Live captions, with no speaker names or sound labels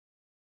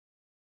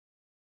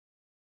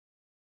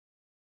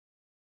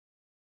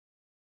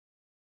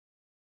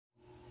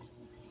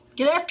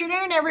Good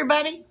afternoon,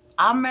 everybody.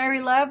 I'm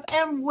Mary Love,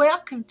 and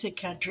welcome to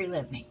Country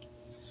Living.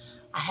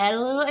 I had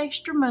a little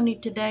extra money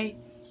today,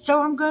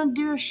 so I'm going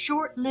to do a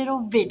short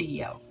little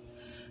video.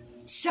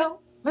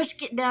 So, let's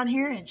get down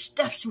here and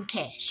stuff some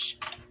cash.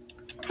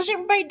 How's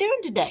everybody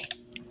doing today?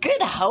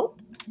 Good, I hope.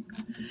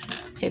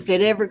 If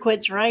it ever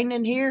quits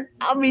raining here,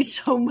 I'll be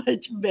so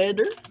much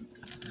better.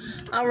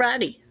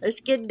 Alrighty,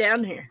 let's get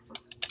down here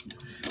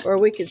where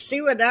we can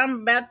see what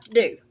I'm about to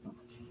do.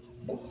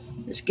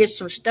 Let's get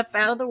some stuff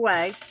out of the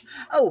way.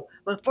 Oh,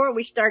 before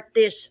we start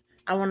this,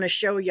 I want to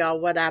show y'all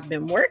what I've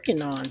been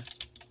working on.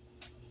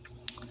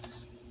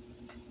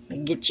 Let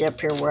me get you up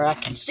here where I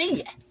can see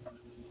you.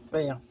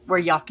 Well, where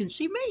y'all can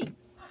see me.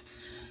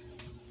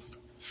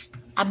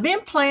 I've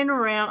been playing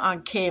around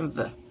on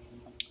Canva,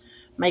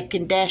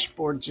 making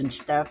dashboards and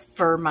stuff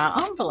for my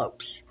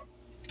envelopes.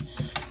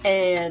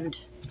 And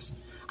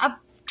I've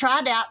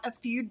tried out a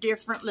few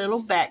different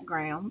little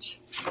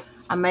backgrounds.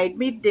 I made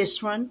me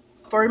this one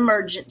for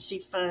emergency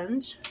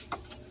funds.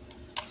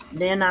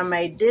 Then I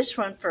made this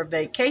one for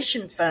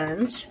vacation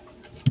funds.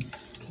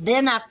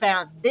 Then I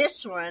found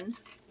this one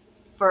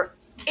for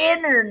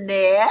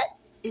internet.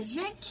 Is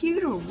that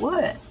cute or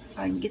what?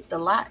 I can get the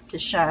light to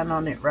shine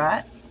on it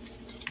right.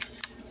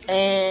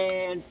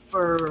 And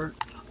for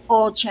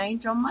oil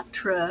change on my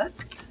truck.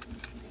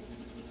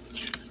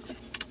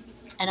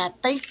 And I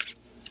think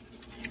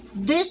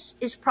this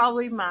is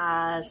probably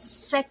my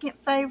second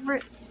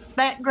favorite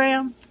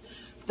background,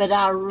 but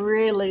I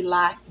really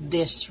like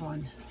this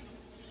one.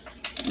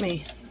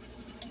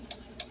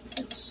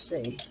 Let's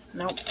see.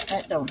 Nope,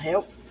 that don't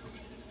help.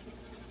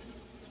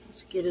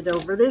 Let's get it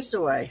over this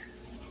way.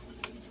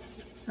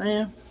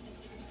 Well,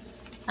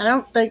 I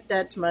don't think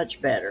that's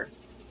much better.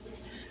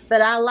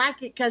 But I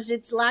like it because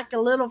it's like a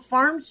little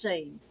farm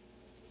scene.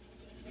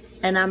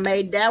 And I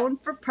made that one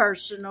for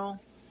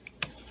personal.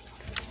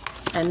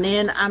 And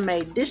then I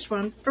made this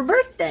one for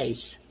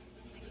birthdays.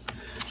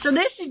 So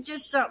this is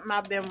just something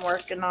I've been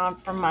working on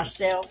for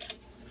myself.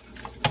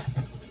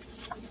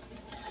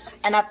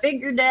 And I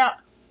figured out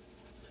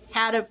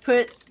how to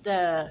put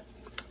the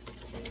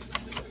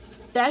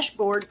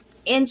dashboard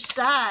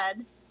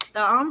inside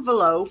the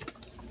envelope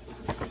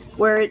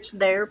where it's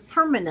there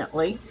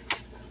permanently,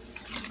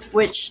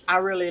 which I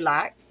really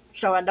like,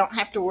 so I don't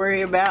have to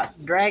worry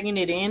about dragging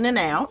it in and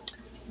out.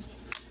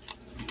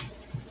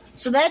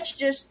 So that's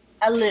just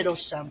a little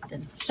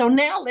something. So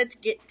now let's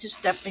get to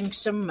stuffing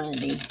some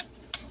money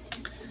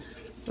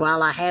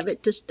while I have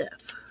it to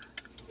stuff.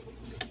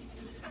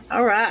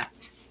 All right.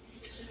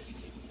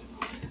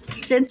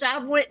 Since I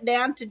went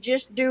down to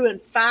just doing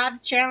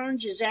 5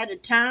 challenges at a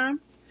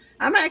time,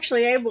 I'm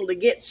actually able to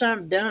get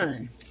some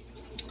done.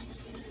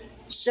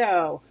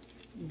 So,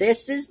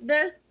 this is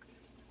the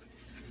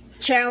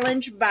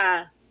challenge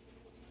by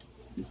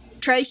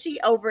Tracy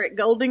over at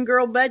Golden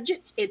Girl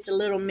Budgets. It's a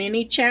little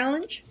mini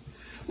challenge.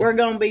 We're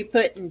going to be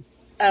putting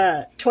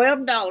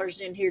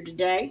 $12 in here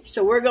today.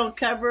 So, we're going to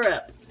cover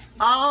up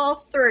all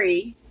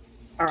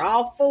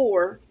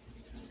 4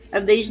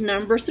 of these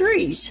number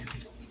 3s.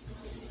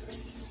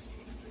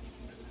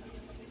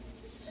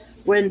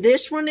 When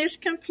this one is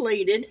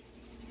completed,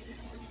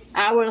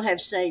 I will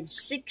have saved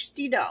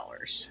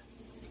 $60.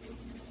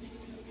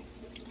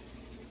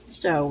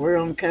 So we're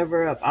going to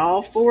cover up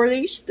all 4 of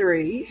these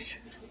 3s.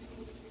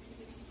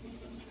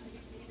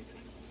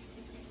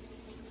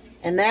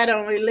 And that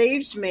only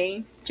leaves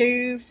me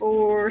 $2,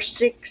 $4,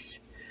 $6,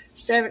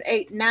 $7,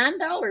 $8,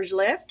 $9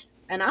 left.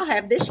 And I'll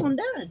have this one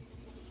done.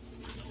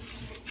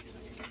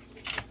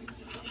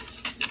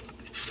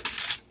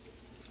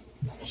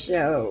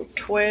 So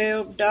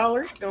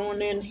 $12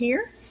 going in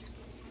here.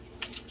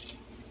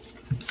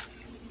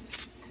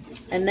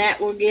 And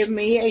that will give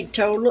me a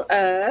total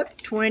of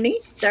 20,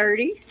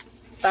 30,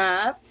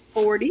 5,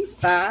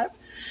 45,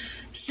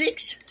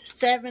 6,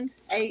 7,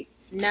 8,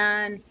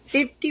 9,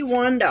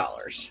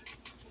 $51.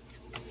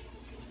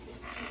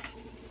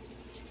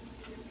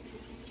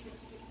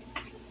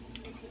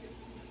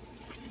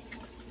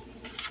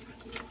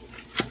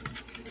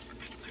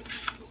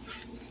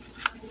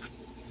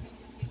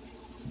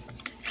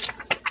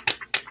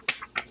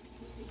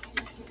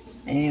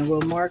 And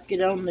we'll mark it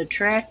on the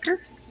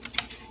tracker.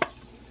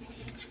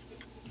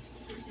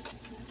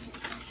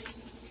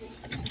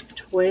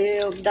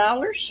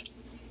 $12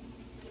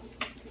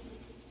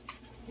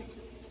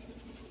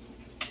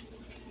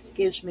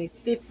 gives me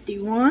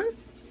 51.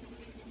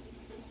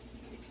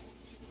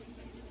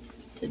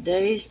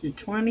 Today's the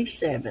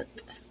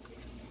 27th.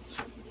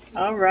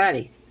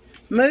 Alrighty,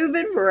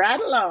 moving right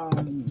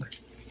along.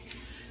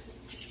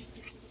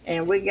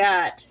 And we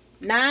got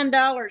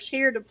 $9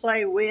 here to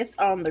play with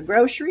on the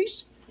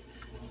groceries.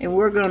 And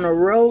we're going to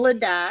roll a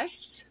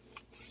dice.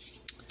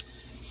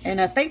 And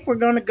I think we're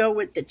going to go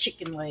with the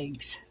chicken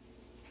legs.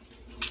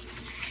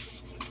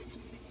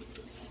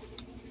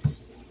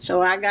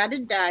 So I got a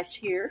dice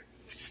here.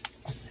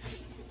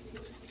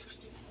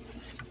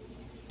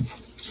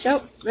 So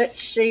let's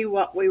see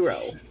what we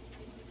roll.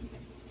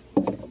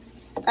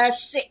 A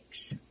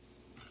 6.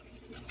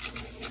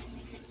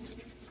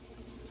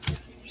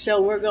 So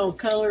we're going to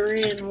color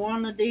in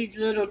one of these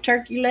little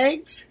turkey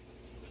legs,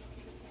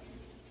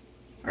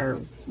 or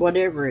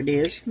whatever it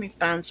is. Let me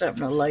find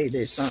something to lay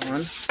this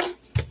on.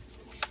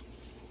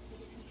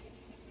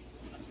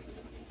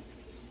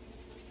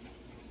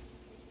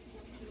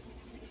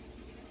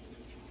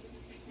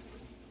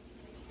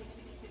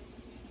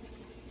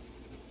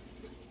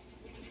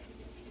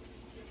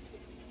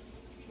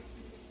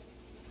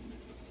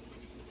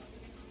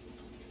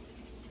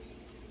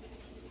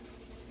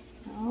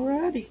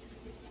 Alrighty.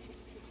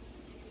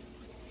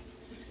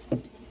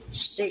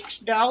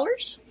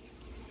 $6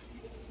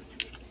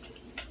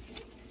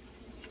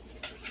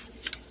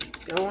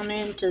 going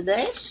into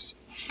this.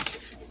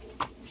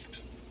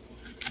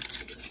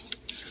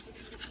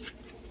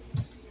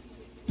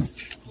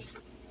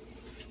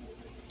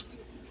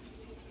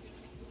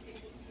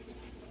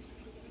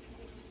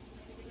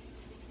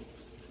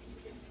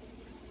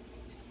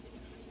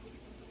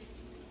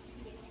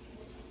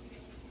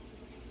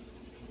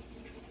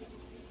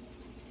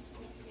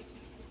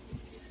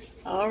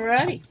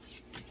 Alrighty,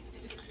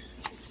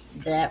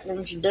 that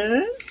one's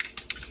done.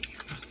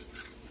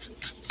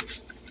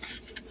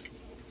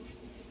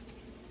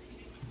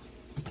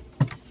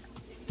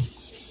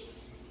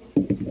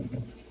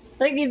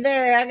 Looky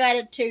there, I got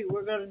it too.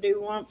 We're gonna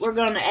do one. We're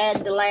gonna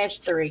add the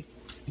last three,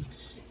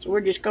 so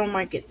we're just gonna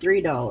make it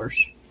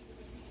 $3.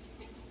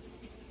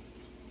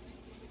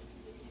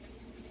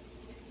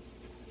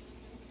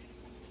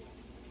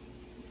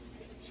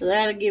 So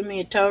that'll give me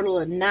a total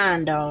of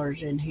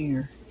 $9 in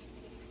here.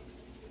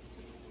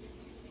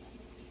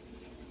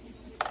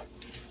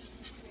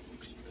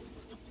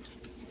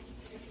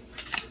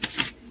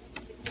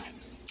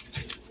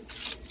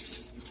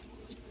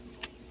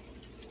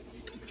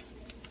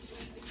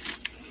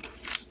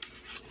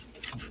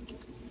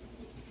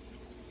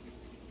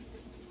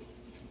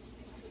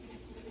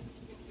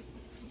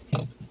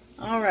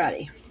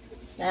 Alrighty,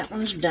 that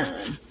one's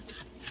done.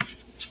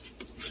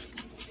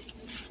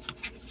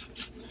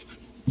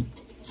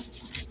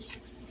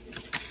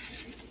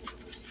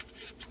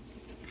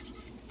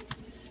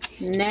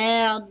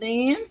 Now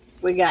then,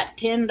 we got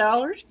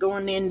 $10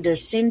 going into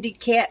Cindy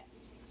Cat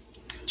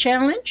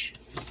Challenge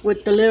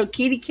with the little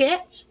kitty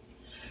cats.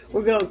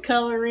 We're going to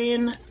color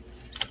in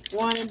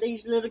one of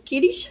these little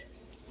kitties.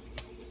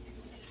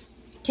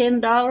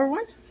 $10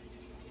 one.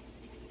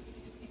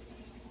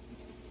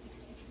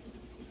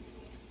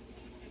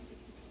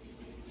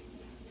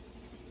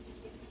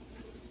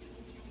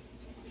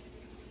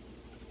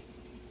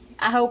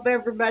 I hope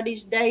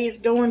everybody's day is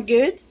going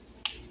good.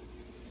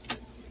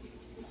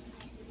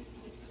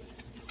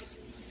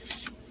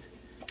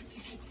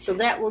 So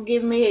that will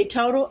give me a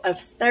total of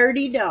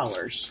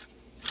 $30.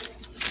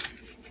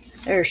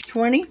 There's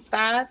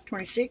 25,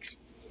 26,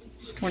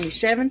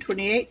 27,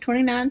 28,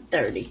 29,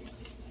 30.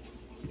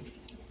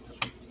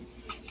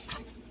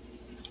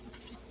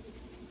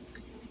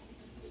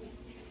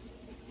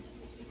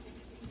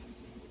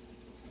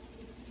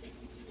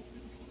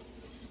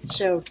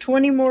 So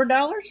 $20 more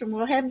and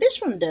we'll have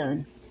this one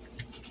done.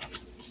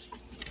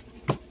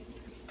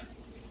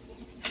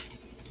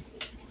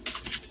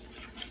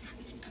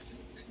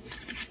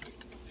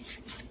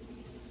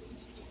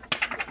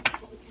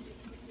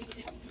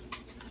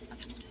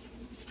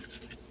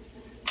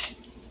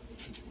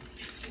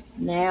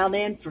 Now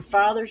then, for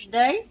Father's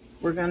Day,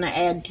 we're going to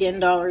add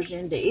 $10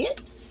 into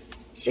it.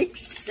 6,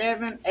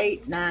 7,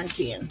 8, 9,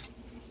 10.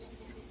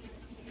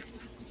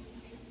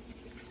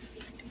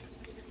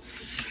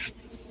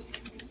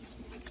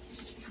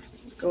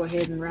 Go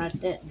ahead and write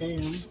that down.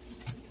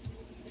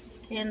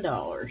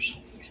 $10.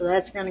 So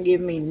that's going to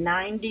give me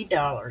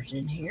 $90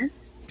 in here.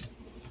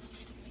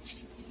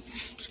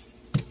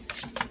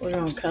 We're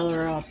going to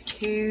color off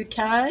 2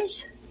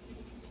 ties.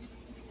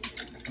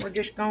 We're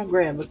just going to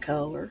grab a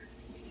color.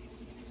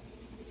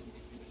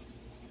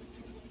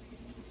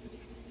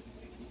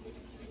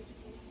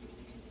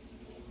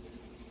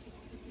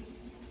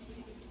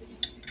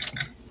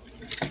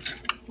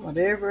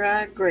 Whatever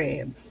I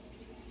grab.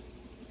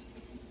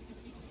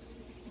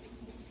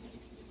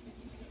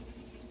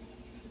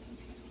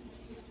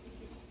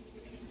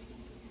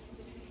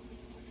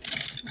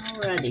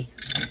 Alrighty.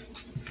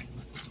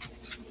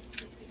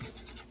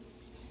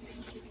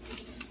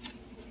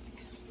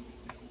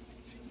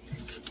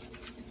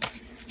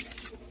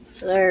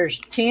 So there's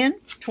 10,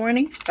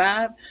 20,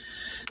 5,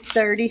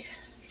 30,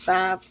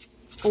 5,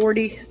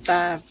 40,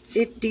 5,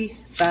 50,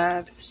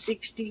 5,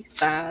 60,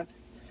 5,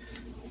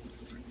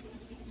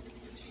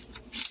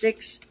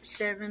 6,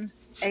 7,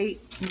 8,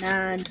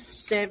 9,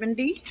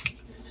 70.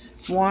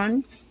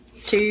 1,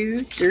 2,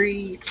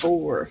 3,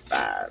 4,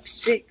 5,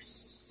 6,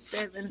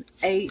 7,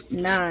 8,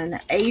 9,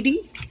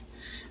 80.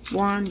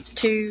 1,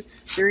 2,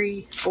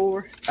 3,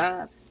 4,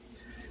 5,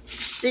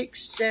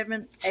 6,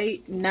 7,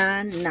 8,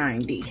 9,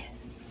 90.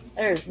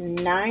 There's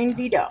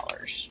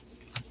 $90.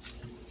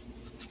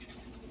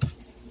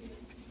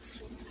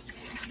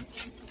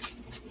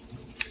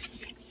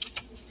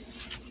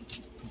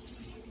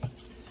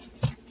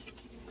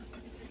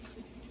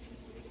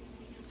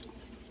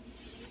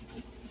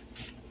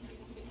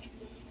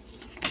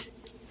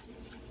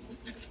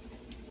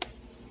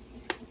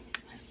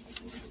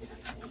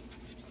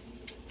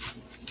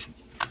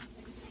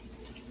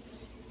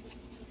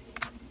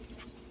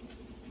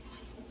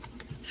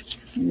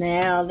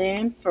 Now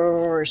then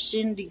for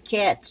Cindy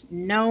Cat's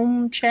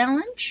Gnome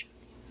Challenge.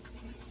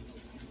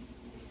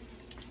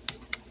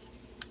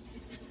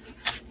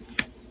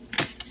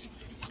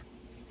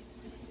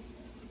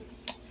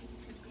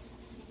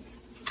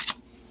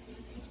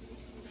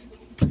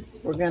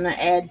 We're going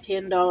to add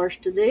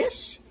 $10 to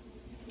this.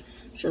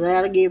 So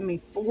that'll give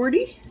me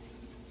 $40.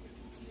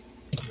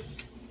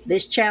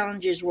 This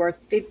challenge is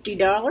worth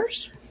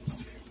 $50.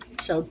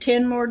 So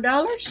 $10 more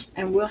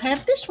and we'll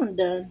have this one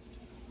done.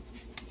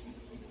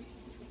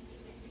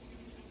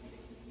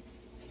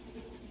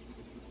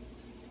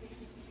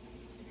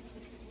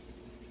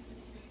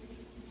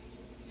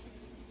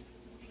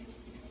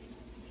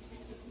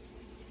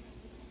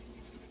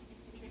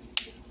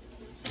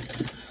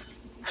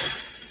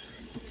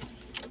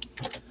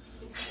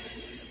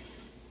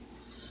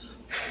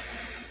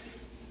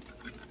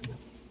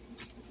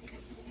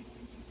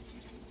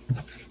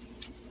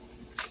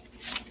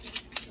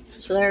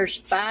 So there's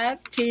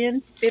 5,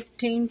 10,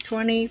 15,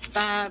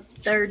 25,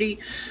 30,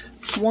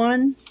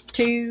 1,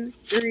 2,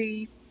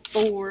 3,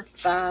 4,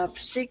 5,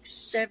 6,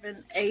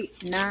 7,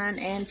 8, 9,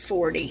 and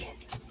 40.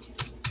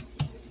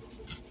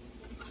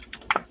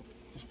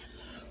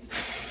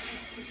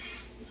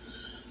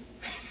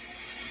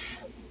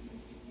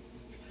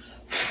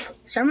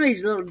 Some of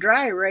these little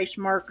dry erase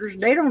markers,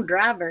 they don't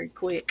dry very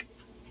quick.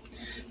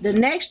 The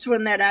next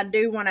one that I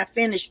do when I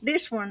finish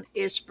this one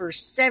is for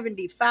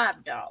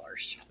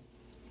 $75.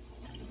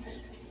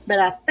 But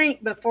I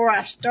think before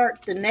I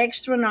start the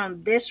next one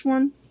on this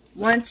one,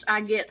 once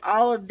I get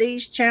all of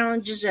these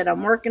challenges that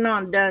I'm working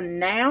on done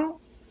now,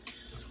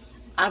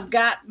 I've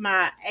got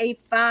my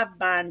A5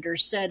 binder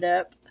set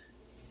up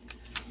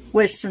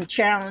with some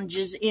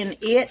challenges in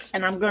it,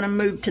 and I'm going to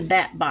move to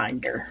that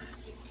binder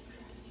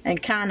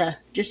and kind of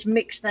just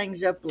mix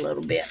things up a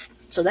little bit.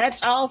 So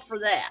that's all for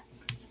that.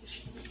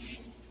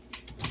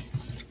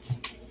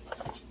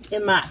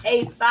 In my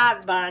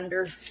A5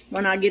 binder,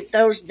 when I get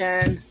those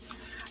done,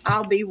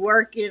 I'll be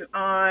working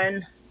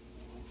on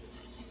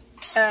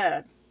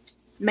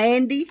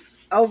Mandy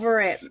over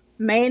at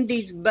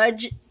Mandy's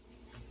Budget.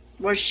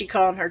 What's she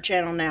calling her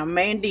channel now?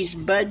 Mandy's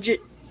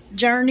Budget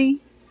Journey.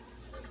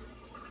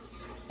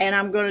 And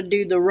I'm going to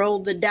do the Roll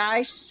the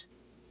Dice.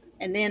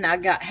 And then I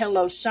got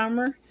Hello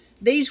Summer.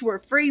 These were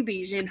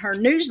freebies in her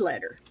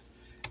newsletter.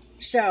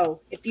 So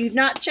if you've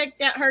not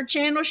checked out her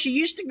channel, she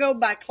used to go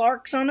by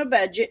Clark's on a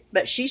Budget,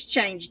 but she's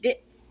changed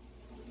it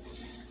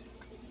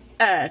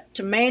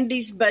to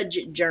Mandy's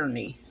Budget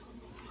Journey.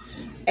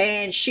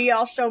 And she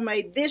also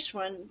made this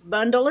one,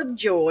 Bundle of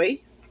Joy.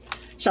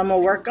 So I'm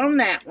going to work on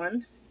that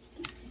one.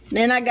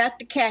 Then I got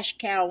the Cash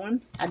Cow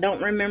one. I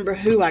don't remember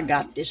who I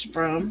got this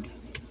from.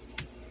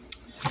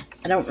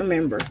 I don't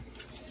remember.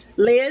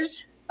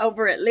 Liz,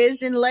 over at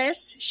Liz and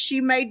Les,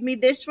 she made me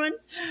this one.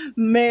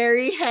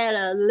 Mary had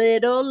a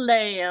little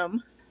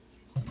lamb.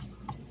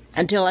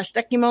 Until I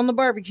stuck him on the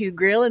barbecue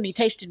grill and he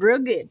tasted real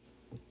good.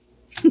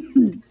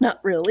 Not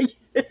really.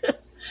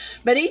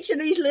 But each of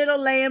these little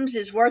lambs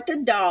is worth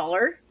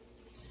 $1.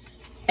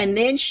 And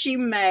then she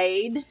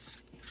made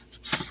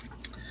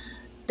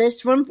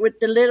this one with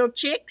the little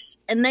chicks,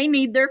 and they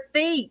need their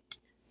feet.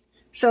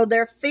 So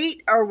their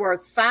feet are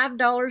worth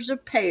 $5 a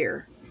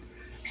pair.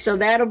 So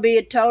that'll be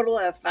a total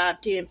of 5,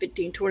 10,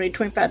 15, 20,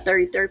 25,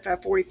 30,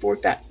 35, 40,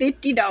 45,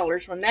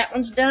 $50 when that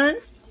one's done.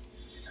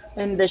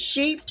 And the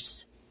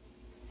sheeps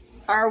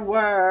are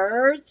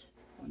worth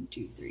 1,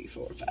 2, 3,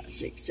 4, 5,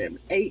 6, 7,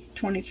 8,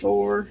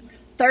 24,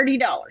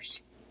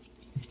 $30.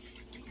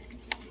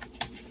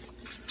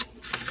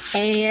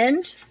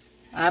 And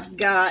I've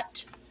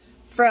got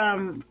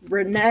from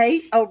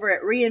Renee over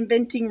at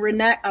Reinventing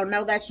Renee. Oh,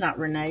 no, that's not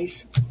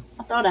Renee's.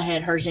 I thought I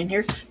had hers in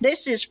here.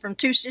 This is from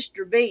Two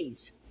Sister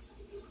Bees.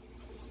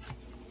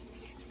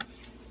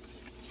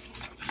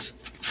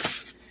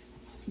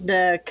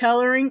 The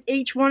coloring,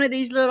 each one of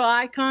these little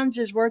icons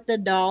is worth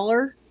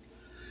 $1.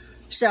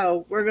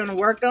 So we're going to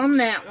work on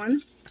that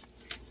one.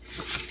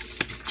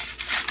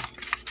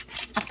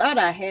 I thought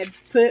I had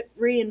put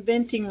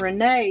Reinventing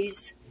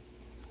Renee's.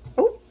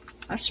 Oh,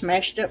 I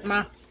smashed up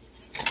my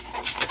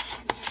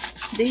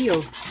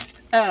deal.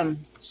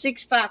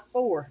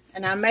 654.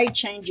 And I may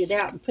change it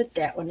out and put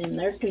that one in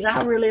there because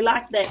I really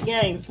like that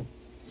game.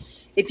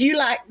 If you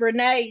like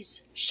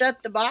Renee's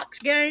Shut the Box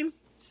game,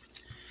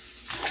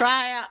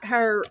 try out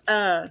her,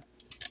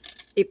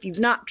 if you've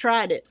not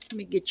tried it, let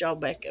me get y'all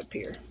back up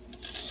here.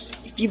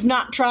 If you've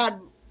not tried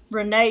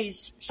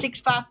Renee's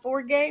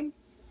 654 game,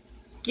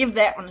 give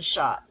that one a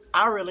shot.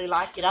 I really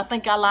like it. I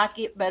think I like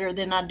it better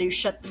than I do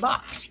Shut the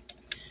Box.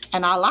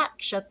 And I like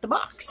Shut the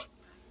Box.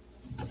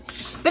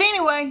 But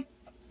anyway,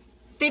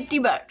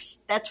 $50.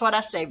 That's what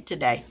I saved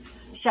today.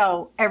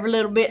 So every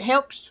little bit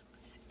helps.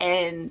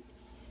 And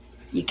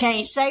you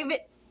can't save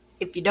it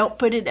if you don't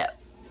put it up.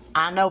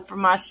 I know for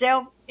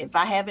myself, if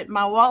I have it in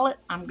my wallet,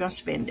 I'm going to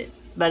spend it.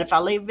 But if I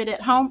leave it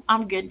at home,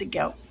 I'm good to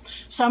go.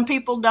 Some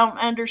people don't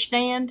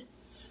understand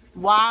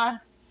why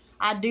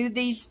I do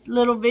these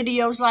little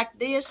videos like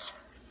this.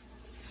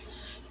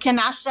 Can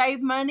I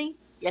save money?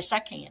 Yes, I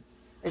can.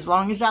 As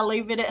long as I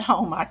leave it at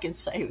home, I can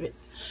save it.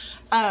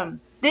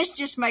 This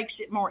just makes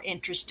it more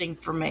interesting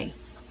for me.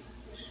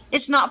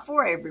 It's not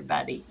for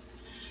everybody.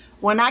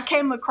 When I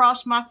came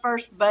across my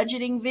first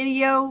budgeting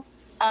video,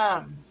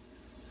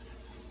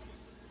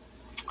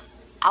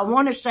 I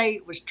want to say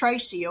it was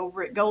Tracy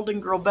over at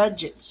Golden Girl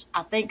Budgets.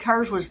 I think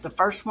hers was the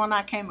first one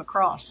I came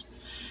across.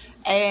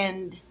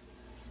 And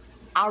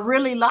I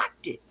really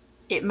liked it.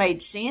 It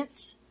made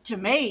sense to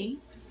me.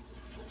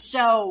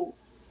 So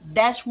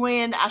that's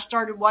when I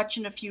started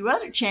watching a few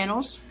other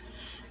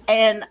channels.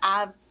 And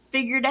I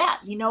figured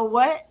out, you know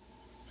what?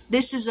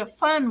 This is a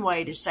fun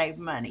way to save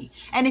money.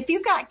 And if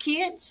you got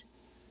kids,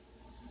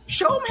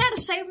 show them how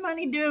to save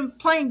money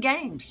playing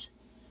games.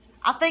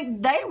 I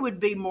think they would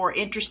be more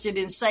interested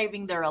in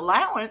saving their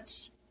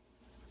allowance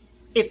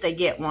if they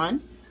get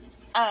one.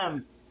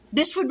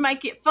 This would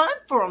make it fun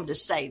for them to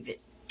save it,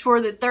 to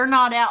where that they're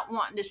not out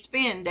wanting to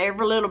spend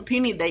every little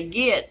penny they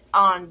get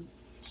on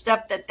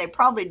stuff that they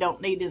probably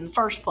don't need in the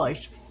first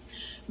place.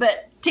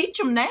 But teach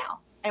them now,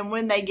 and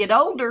when they get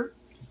older,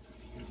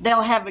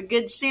 they'll have a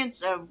good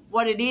sense of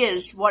what it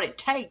is, what it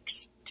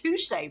takes to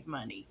save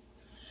money.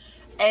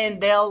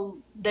 And they'll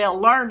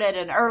learn at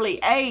an early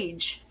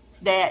age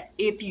that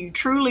if you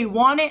truly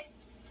want it,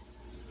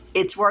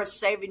 it's worth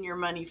saving your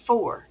money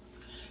for.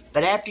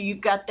 But after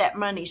you've got that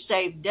money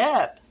saved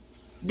up,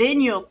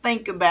 then you'll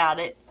think about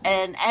it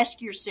and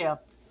ask yourself,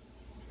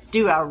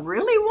 do I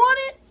really want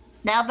it?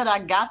 Now that I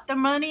got the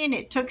money and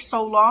it took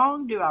so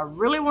long, do I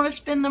really want to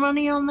spend the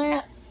money on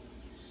that?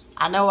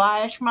 I know I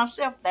ask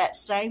myself that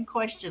same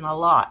question a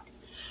lot.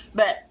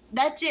 But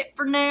that's it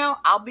for now.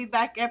 I'll be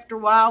back after a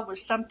while with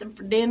something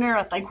for dinner.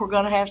 I think we're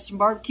going to have some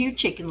barbecue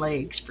chicken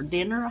legs for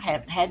dinner. I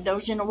haven't had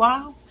those in a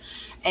while.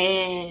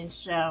 And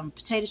some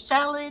potato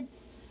salad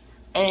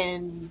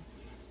and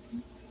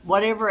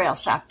whatever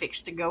else I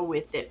fix to go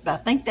with it. But I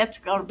think that's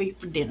going to be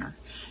for dinner.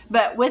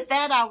 But with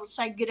that, I will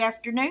say good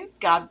afternoon.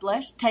 God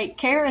bless. Take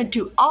care. And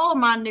to all of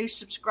my new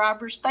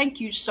subscribers, thank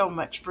you so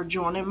much for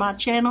joining my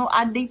channel.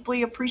 I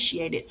deeply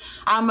appreciate it.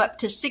 I'm up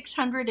to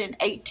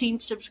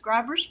 618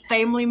 subscribers,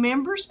 family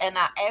members, and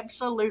I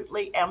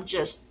absolutely am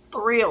just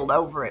thrilled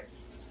over it.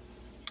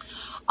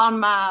 On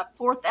my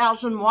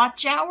 4,000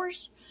 watch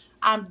hours,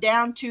 I'm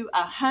down to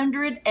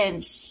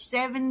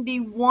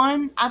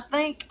 171, I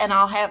think, and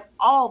I'll have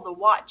all the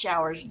watch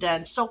hours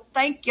done. So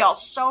thank y'all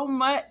so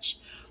much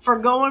for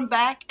going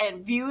back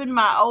and viewing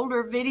my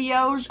older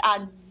videos.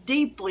 I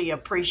deeply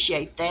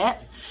appreciate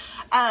that.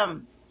 I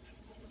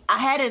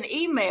had an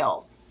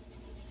email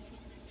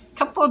a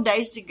couple of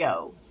days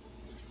ago,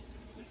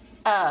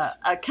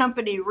 a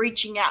company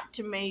reaching out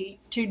to me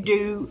to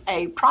do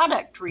a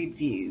product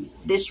review.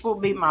 This will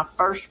be my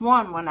first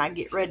one when I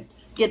get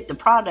the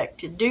product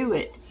to do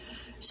it.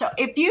 So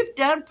if you've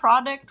done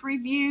product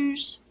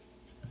reviews,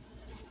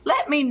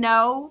 let me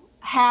know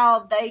how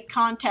they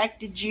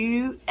contacted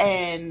you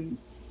and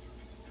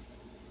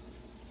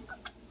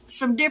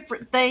some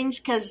different things,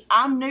 because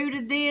I'm new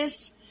to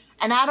this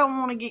and I don't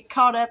want to get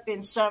caught up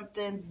in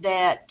something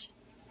that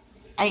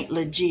ain't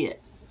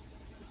legit.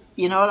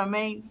 You know what I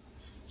mean?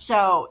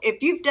 So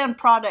if you've done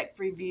product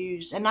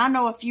reviews, and I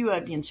know a few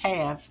of yous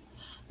have,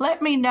 let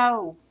me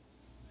know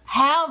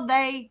how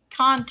they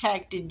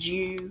contacted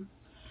you,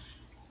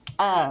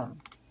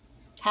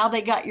 how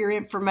they got your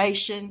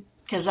information,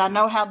 because I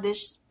know how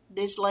this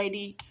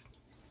lady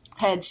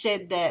had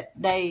said that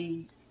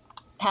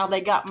how they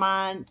got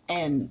mine,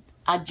 and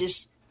I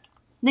just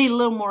need a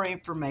little more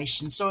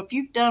information. So if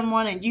you've done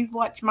one and you've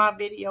watched my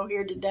video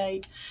here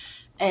today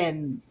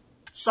and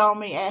saw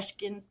me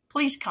asking,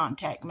 please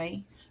contact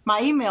me.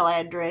 My email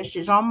address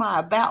is on my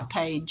About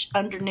page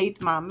underneath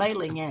my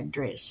mailing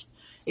address.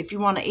 If you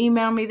want to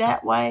email me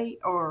that way,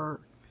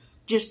 or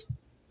just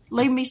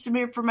leave me some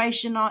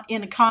information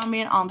in a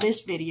comment on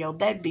this video,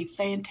 that'd be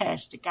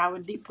fantastic. I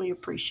would deeply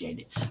appreciate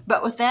it.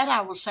 But with that,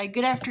 I will say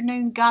good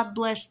afternoon. God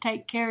bless.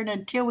 Take care. And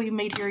until we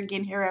meet here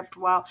again here after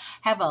a while,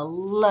 have a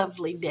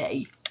lovely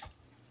day.